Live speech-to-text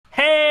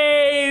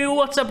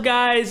what's up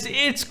guys,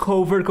 it's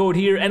CovertCode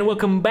here and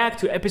welcome back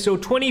to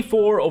episode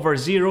 24 of our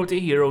Zero to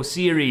Hero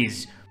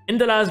series. In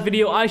the last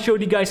video I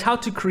showed you guys how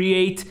to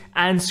create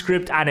and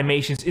script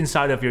animations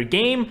inside of your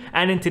game,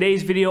 and in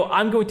today's video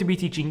I'm going to be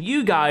teaching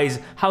you guys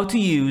how to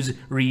use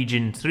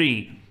Region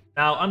 3.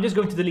 Now I'm just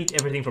going to delete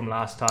everything from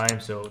last time,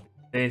 so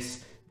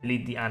this,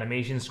 delete the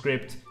animation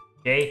script,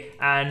 okay,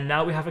 and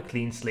now we have a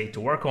clean slate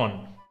to work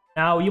on.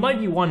 Now you might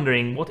be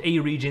wondering what a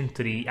Region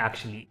 3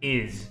 actually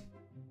is.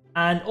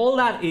 And all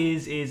that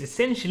is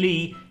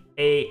essentially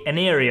an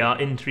area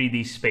in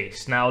 3D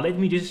space. Now let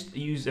me just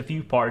use a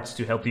few parts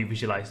to help you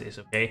visualize this,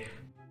 okay?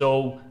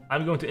 So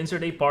I'm going to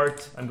insert a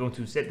part, I'm going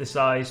to set the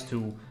size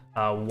to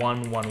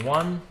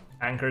 111,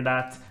 anchor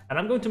that, and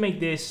I'm going to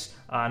make this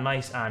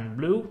nice and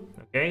blue,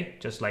 okay?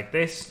 Just like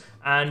this.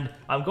 And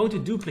I'm going to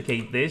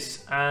duplicate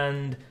this,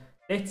 and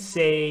let's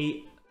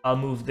say I'll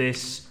move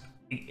this,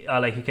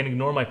 like you can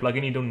ignore my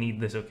plugin, you don't need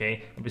this,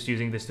 okay? I'm just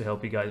using this to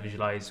help you guys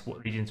visualize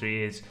what Region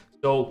 3 is.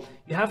 So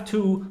you have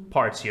two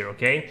parts here,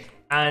 okay?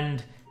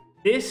 And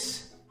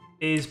this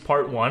is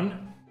part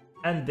 1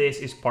 and this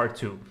is part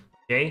 2,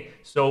 okay?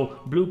 So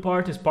blue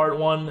part is part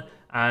 1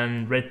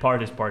 and red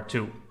part is part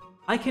 2.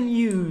 I can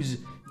use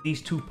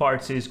these two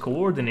parts as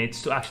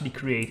coordinates to actually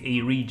create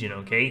a region,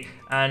 okay?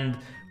 And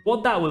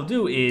what that will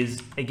do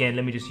is, again,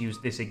 let me just use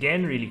this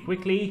again really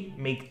quickly,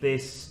 make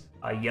this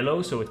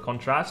yellow so it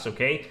contrasts,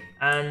 okay?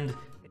 And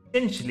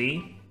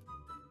essentially,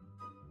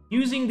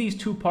 using these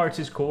two parts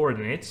as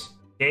coordinates,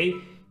 okay,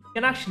 you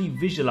can actually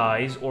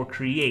visualize or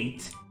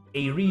create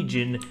a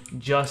region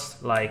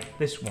just like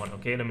this one,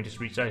 okay? Let me just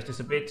resize this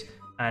a bit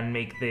and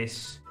make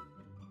this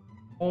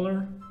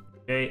smaller,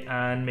 okay,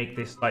 and make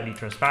this slightly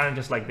transparent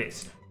just like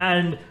this.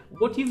 And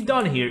what you've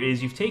done here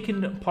is you've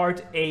taken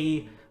part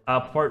A,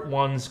 part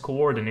 1's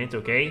coordinate,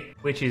 okay,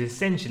 which is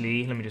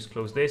essentially, let me just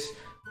close this,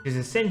 which is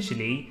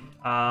essentially,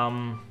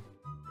 find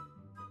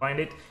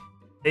it,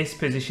 this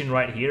position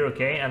right here,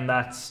 okay, and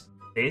that's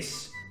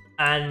this,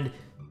 and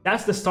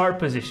that's the start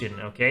position,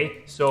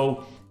 okay?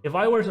 So if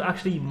I were to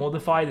actually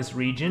modify this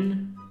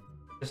region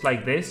just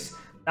like this,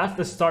 that's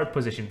the start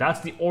position, that's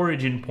the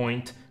origin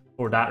point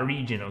for that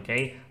region,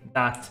 okay?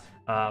 That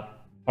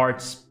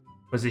part's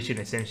position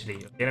essentially.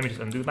 Okay, let me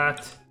just undo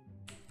that.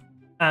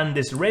 And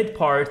this red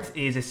part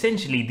is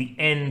essentially the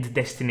end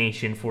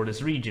destination for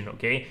this region,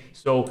 okay?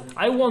 So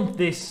I want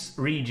this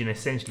region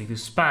essentially to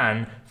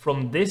span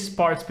from this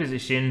part's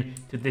position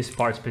to this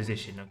part's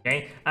position,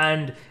 okay?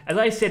 And as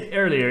I said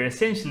earlier,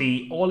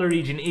 essentially all a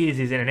region is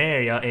an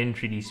area in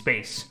 3D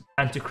space.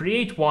 And to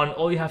create one,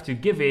 all you have to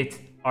give it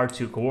are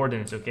two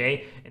coordinates,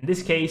 okay? In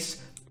this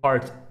case,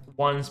 part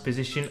 1's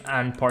position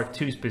and part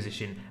 2's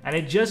position. And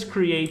it just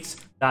creates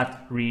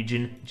that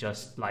region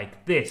just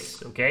like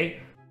this, okay?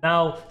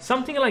 Now,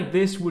 something like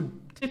this would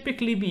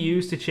typically be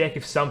used to check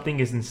if something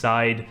is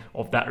inside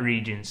of that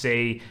region.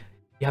 Say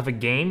you have a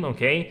game,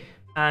 okay?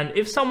 And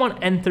if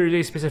someone enters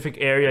a specific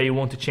area, you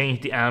want to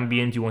change the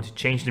ambient, you want to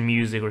change the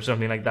music or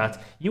something like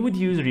that, you would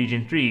use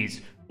Region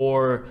 3s.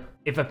 Or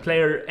if a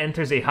player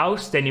enters a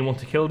house, then you want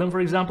to kill them,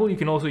 for example, you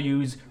can also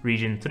use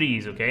Region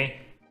 3s,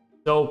 okay?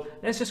 So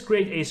let's just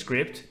create a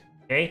script,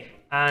 okay?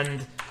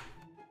 And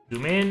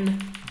zoom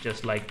in,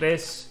 just like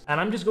this.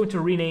 And I'm just going to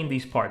rename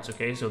these parts,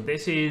 okay? So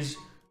this is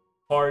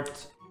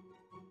part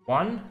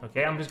 1,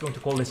 okay, I'm just going to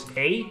call this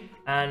A,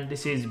 and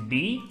this is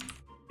B,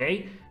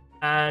 okay,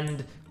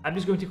 and I'm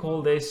just going to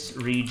call this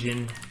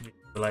region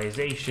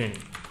visualization,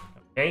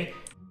 okay,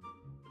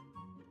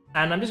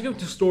 and I'm just going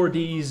to store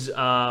these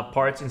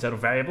parts inside of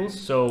variables.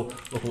 So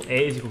local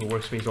A is equal to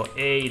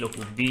workspace.a,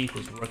 local B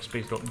equals to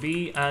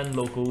workspace.b, and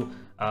local,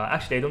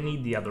 actually I don't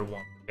need the other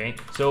one, okay,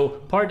 so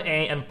part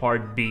A and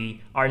part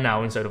B are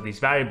now inside of these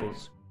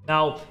variables.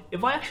 Now,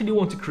 if I actually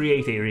want to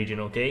create a region,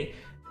 okay,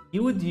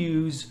 you would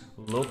use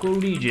local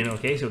region,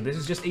 okay, so this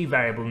is just a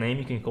variable name,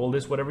 you can call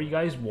this whatever you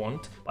guys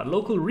want, but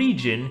local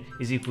region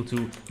is equal to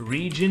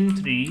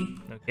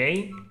region3,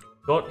 okay,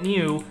 dot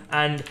new,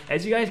 and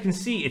as you guys can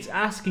see, it's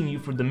asking you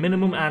for the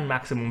minimum and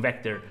maximum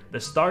vector, the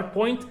start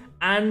point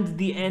and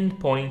the end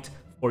point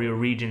for your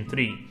region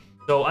 3.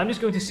 So I'm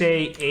just going to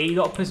say a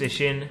dot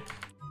position,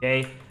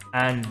 okay,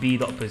 and b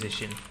dot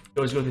position.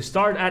 So it's going to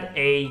start at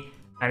A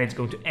and it's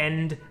going to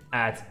end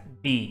at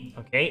B,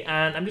 okay,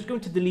 and I'm just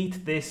going to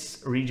delete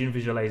this region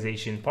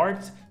visualization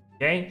part,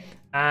 okay,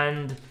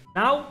 and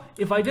now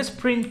if I just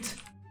print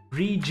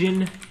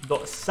region.size,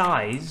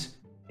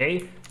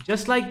 okay,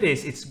 just like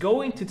this, it's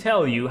going to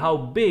tell you how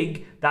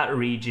big that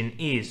region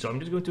is. So I'm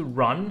just going to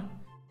run,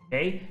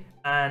 okay,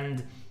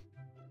 and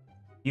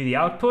view the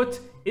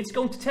output. It's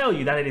going to tell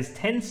you that it is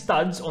 10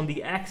 studs on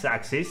the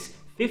x-axis,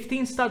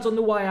 15 studs on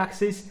the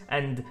y-axis,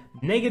 and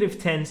negative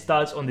 10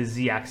 studs on the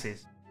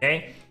z-axis,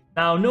 okay.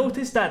 Now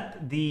notice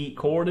that the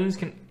coordinates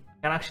can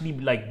actually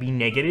be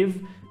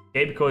negative,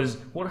 okay, because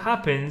what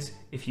happens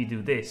if you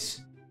do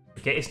this,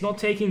 okay, it's not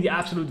taking the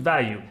absolute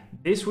value.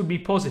 This would be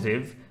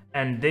positive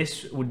and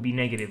this would be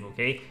negative,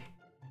 okay.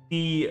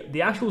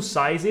 The actual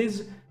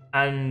sizes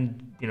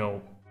and, you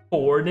know,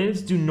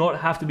 coordinates do not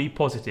have to be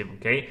positive,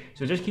 okay,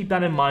 so just keep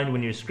that in mind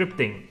when you're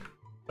scripting.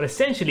 But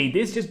essentially,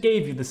 this just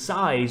gave you the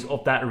size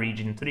of that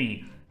region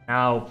 3.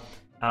 Now,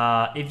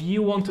 if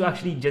you want to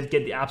actually just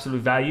get the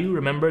absolute value,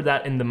 remember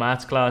that in the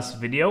maths class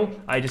video,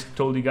 I just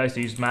told you guys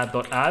to use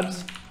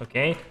math.abs,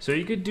 okay? So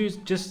you could do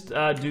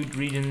do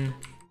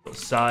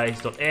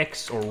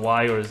region.size.x or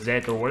y or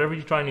z or whatever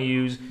you're trying to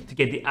use to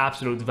get the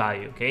absolute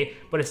value, okay?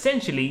 But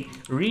essentially,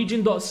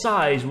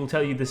 region.size will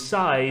tell you the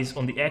size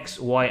on the x,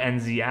 y, and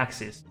z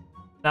axis.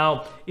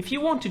 Now, if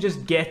you want to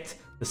just get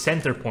the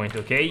center point,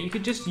 okay, you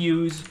could just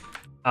use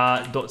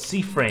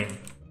 .cframe.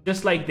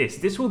 Just like this.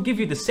 This will give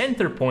you the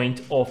center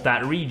point of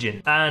that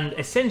region. And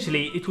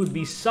essentially, it would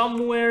be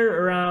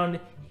somewhere around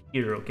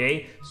here,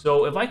 okay?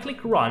 So if I click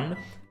run,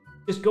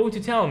 it's going to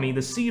tell me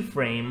the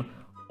C-frame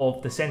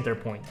of the center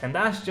point. And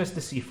that's just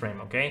the C-frame,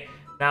 okay?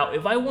 Now,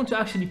 if I want to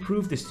actually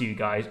prove this to you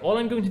guys, all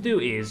I'm going to do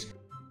is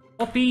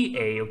copy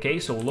A, okay?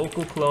 So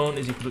local clone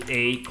is equal to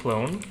A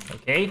clone,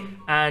 okay?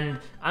 And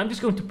I'm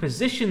just going to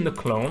position the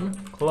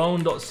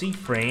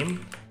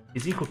clone.cframe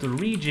is equal to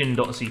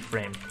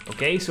region.cframe,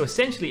 okay? So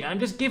essentially, I'm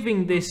just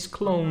giving this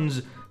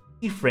clone's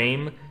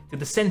C-frame to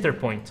the center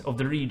point of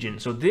the region.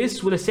 So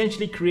this will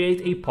essentially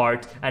create a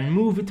part and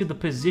move it to the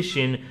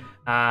position,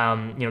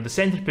 the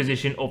center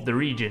position of the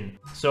region.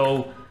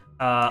 So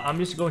I'm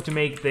just going to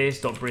make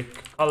this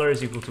 .brick color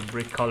is equal to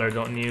brick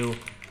color.new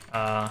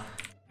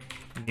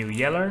new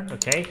yellow,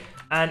 okay?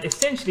 And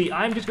essentially,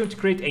 I'm just going to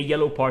create a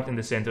yellow part in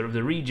the center of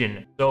the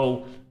region.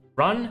 So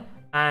run,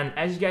 and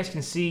as you guys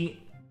can see,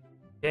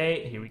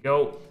 okay, here we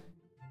go.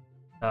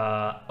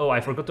 Oh,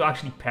 I forgot to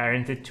actually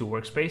parent it to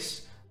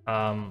workspace.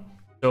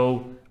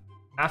 So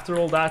after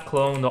all that,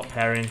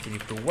 clone.parent is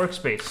equal to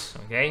workspace,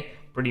 okay?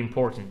 Pretty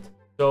important.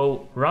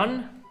 So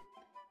run,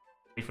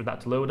 wait for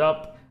that to load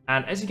up.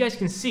 And as you guys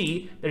can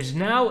see, there's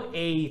now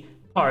a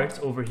part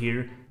over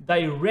here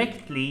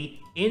directly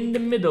in the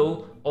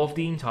middle of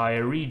the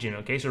entire region,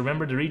 okay? So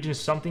remember, the region is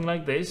something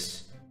like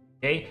this,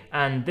 okay?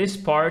 And this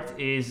part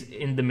is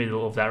in the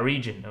middle of that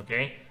region,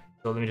 okay?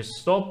 So let me just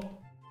stop.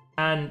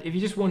 And if you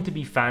just want to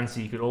be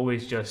fancy, you could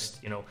always just,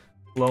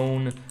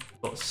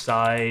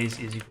 clone.size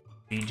is equal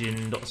to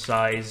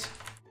region.size.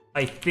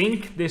 I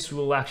think this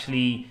will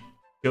actually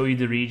show you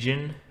the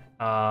region,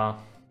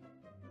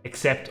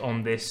 except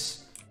on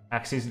this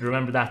axis.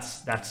 Remember,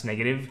 that's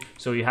negative,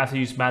 so you have to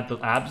use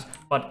math.abs.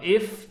 But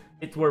if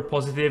it were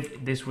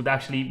positive, this would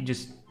actually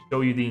just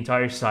show you the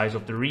entire size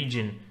of the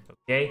region,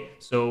 okay?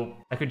 So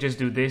I could just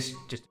do this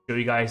just to show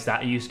you guys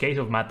that use case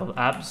of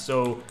math.abs.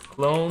 So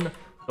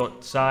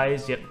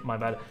clone.size, yep, my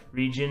bad,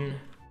 region,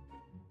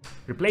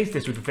 replace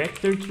this with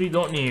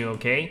vector3.new,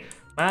 okay?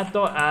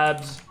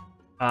 Math.abs,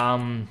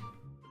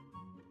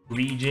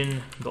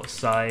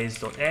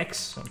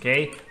 region.size.x,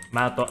 okay?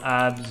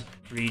 Math.abs,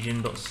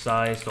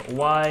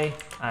 region.size.y,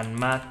 and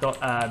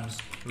math.abs,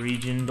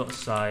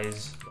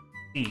 region.size.z,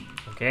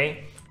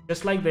 okay?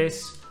 Just like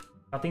this,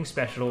 nothing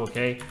special,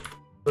 okay?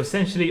 So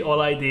essentially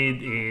all I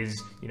did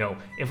is,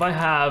 if I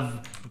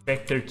have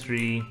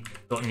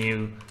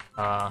vector3.new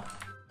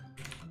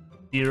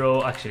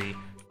 0, actually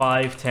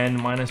 5,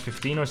 10, minus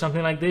 15 or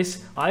something like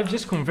this, I've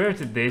just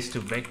converted this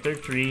to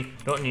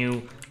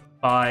vector3.new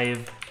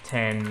 5,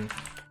 10,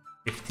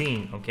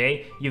 15,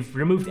 okay? You've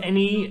removed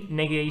any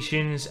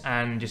negations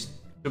and just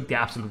took the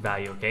absolute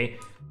value, okay?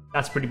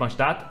 That's pretty much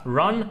that.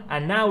 Run,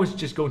 and now it's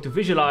just going to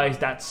visualize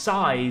that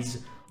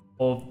size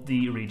of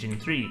the region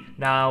 3.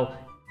 Now,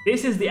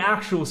 this is the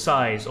actual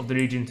size of the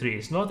region 3.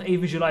 It's not a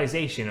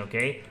visualization,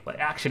 okay?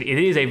 But actually, it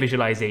is a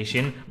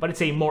visualization, but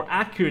it's a more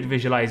accurate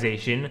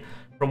visualization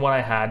from what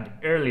I had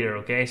earlier,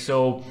 okay?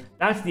 So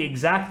that's the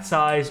exact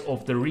size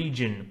of the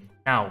region.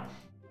 Now,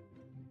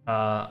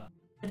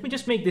 let me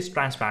just make this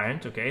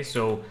transparent, okay?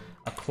 So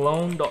a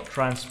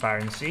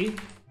clone.transparency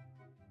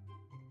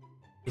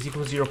is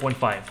equal to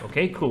 0.5,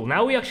 okay? Cool.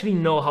 Now we actually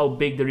know how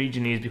big the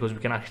region is because we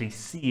can actually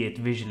see it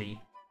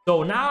visually.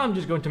 So now I'm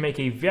just going to make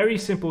a very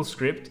simple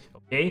script,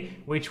 okay?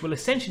 Which will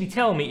essentially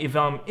tell me if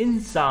I'm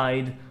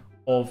inside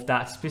of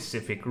that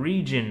specific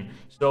region.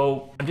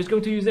 So I'm just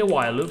going to use a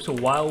while loop, so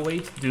while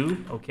wait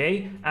do,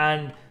 okay?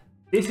 And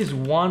this is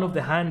one of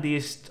the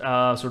handiest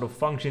sort of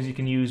functions you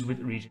can use with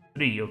region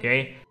 3,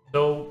 okay?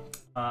 So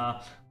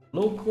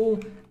local,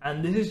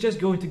 and this is just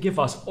going to give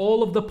us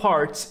all of the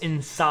parts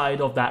inside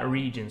of that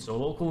region. So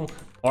local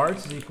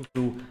parts is equal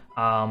to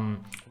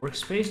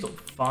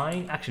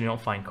workspace.find, actually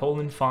not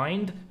find,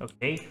 find,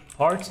 okay,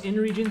 parts in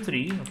region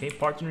 3, okay,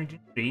 parts in region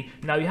 3.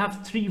 Now you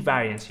have 3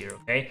 variants here,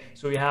 okay?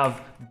 So you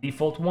have the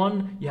default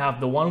one, you have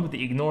the one with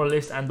the ignore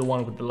list, and the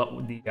one with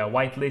the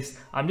white list.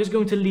 I'm just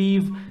going to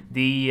leave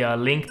the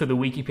link to the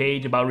wiki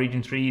page about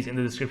region 3s in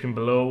the description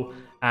below,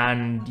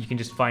 and you can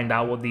just find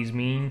out what these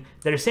mean.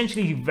 They're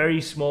essentially very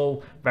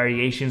small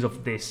variations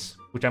of this,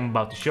 which I'm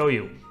about to show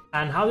you.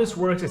 And how this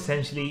works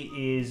essentially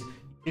is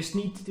just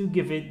need to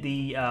give it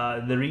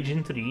the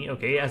region 3,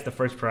 okay, as the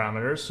first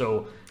parameter.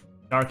 So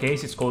in our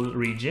case, it's called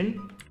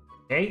region,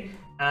 okay?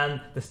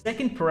 And the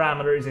second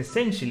parameter is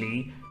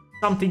essentially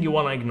something you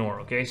want to ignore,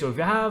 okay? So if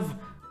you have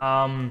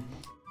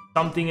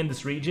something in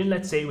this region,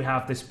 let's say we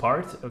have this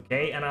part,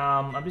 okay? And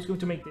I'm just going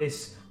to make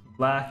this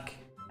black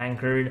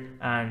anchored,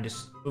 and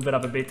just move it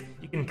up a bit,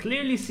 you can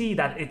clearly see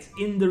that it's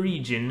in the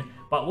region.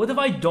 But what if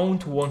I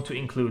don't want to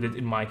include it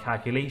in my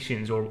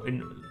calculations or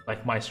in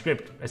like my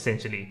script,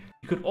 essentially?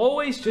 You could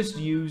always just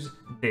use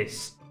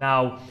this.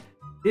 Now,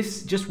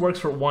 this just works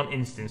for one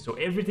instance, so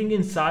everything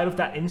inside of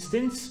that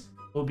instance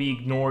will be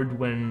ignored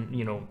when,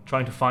 you know,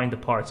 trying to find the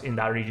parts in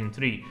that region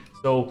 3.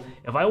 So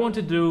if I want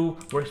to do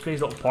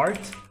workspace.part,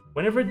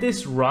 whenever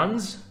this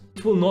runs,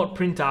 it will not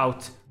print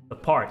out the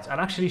part. I'll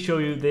actually show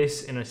you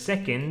this in a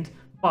second,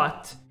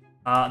 but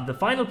the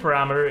final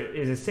parameter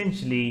is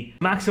essentially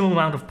maximum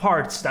amount of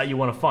parts that you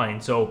want to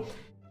find. So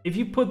if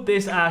you put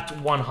this at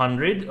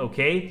 100,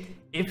 okay,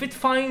 if it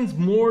finds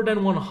more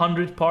than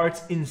 100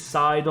 parts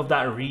inside of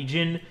that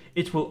region,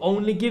 it will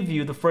only give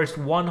you the first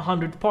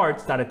 100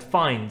 parts that it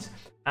finds.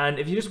 And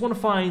if you just want to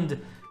find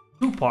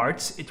 2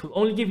 parts, it will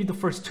only give you the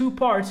first 2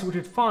 parts which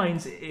it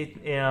finds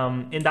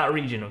in that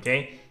region,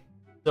 okay?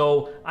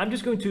 So I'm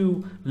just going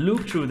to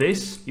loop through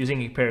this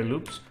using a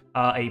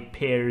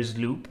pairs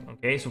loop,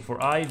 okay? So for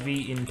iv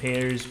in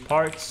pairs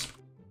parts,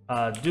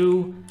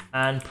 do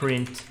and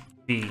print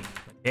v,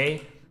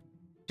 okay?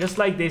 Just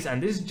like this,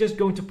 and this is just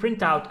going to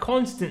print out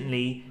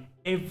constantly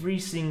every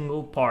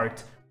single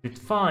part it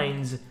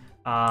finds.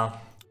 My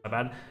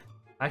bad.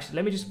 Actually,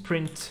 let me just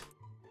print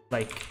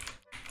like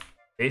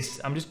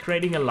this. I'm just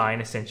creating a line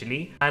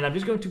essentially, and I'm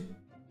just going to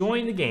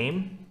join the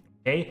game,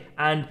 okay?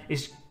 And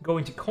it's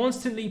going to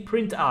constantly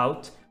print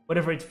out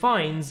whatever it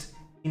finds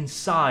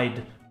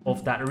inside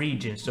of that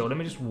region. So let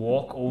me just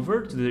walk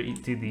over to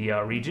the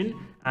region,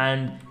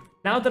 and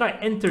now that I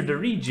enter the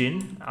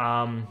region,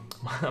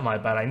 my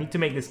bad, I need to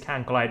make this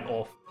can collide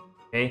off,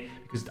 okay?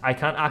 Because I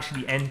can't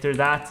actually enter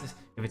that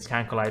if it's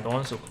can collide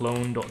on. So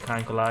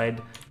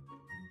clone.canCollide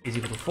is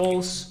equal to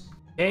false,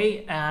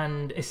 okay?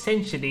 And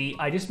essentially,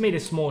 I just made a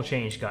small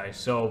change, guys.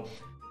 So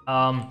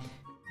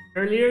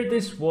earlier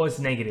this was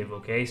negative,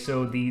 okay?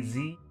 So the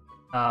z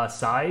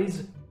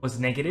size was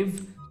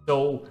negative.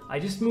 So I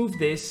just moved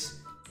this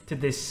to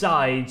this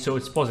side so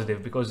it's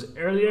positive, because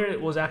earlier it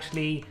was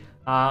actually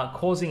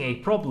causing a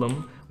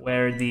problem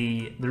where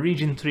the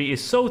region 3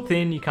 is so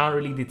thin you can't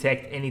really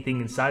detect anything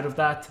inside of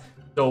that.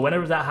 So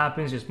whenever that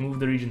happens, just move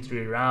the region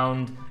 3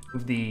 around,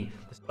 move the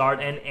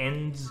start and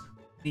ends of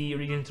the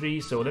region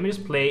 3. So let me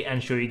just play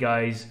and show you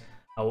guys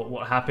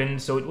what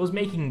happened. So it was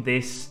making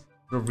this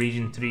sort of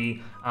region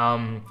 3,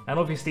 and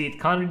obviously it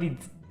can't really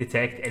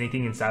detect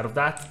anything inside of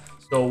that.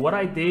 So what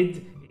I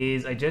did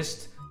is I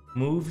just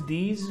moved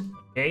these,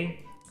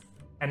 okay,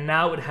 and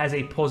now it has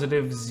a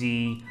positive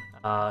z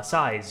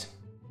size.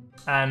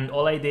 And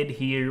all I did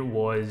here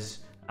was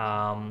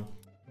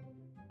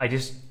I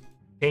just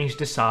changed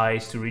the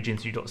size to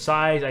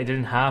region3.size. I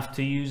didn't have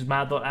to use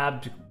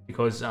math.app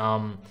because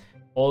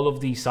all of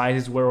these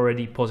sizes were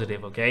already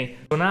positive, okay?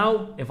 So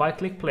now if I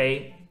click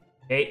play,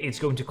 okay, it's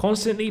going to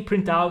constantly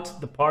print out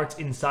the parts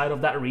inside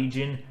of that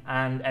region.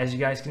 And as you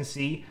guys can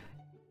see,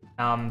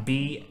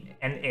 B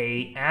and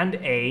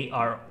A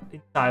are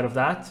inside of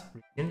that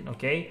region,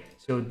 okay?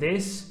 So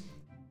this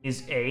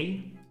is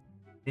A,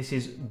 this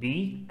is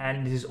B,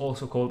 and this is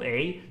also called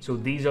A. So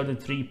these are the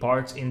 3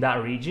 parts in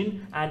that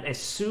region. And as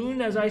soon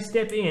as I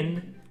step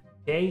in,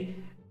 okay,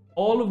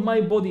 all of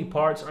my body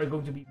parts are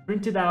going to be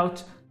printed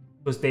out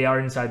because they are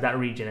inside that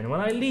region. And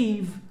when I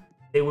leave,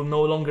 they will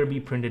no longer be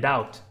printed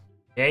out,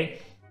 okay?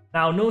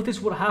 Now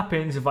notice what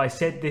happens if I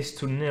set this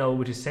to nil,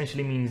 which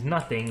essentially means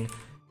nothing.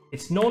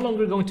 It's no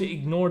longer going to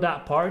ignore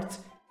that part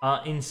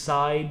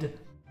inside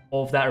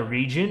of that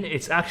region.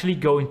 It's actually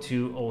going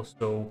to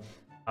also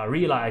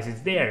realize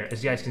it's there.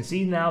 As you guys can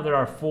see now, there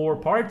are 4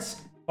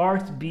 parts,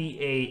 part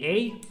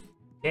BAA,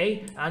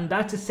 okay? And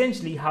that's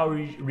essentially how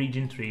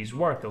region 3s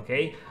work,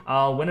 okay?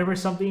 Whenever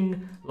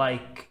something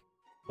like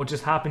what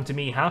just happened to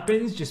me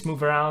happens, just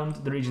move around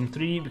the region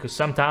 3, because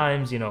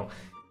sometimes, you know,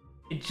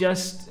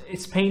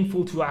 it's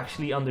painful to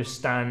actually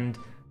understand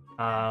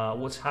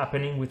what's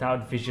happening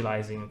without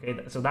visualizing, okay?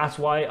 So that's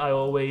why I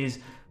always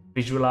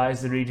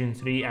visualize the region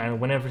 3, and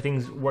when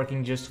everything's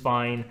working just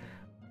fine,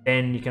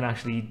 then you can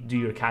actually do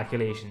your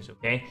calculations,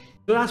 okay?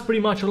 So that's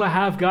pretty much all I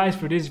have, guys,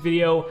 for this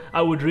video.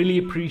 I would really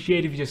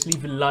appreciate if you just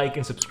leave a like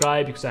and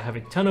subscribe, because I have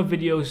a ton of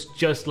videos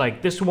just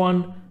like this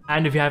one.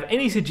 And if you have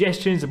any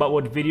suggestions about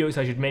what videos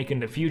I should make in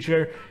the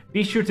future,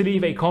 be sure to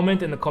leave a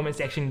comment in the comment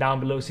section down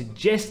below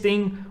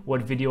suggesting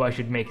what video I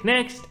should make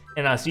next,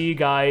 and I'll see you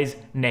guys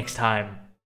next time.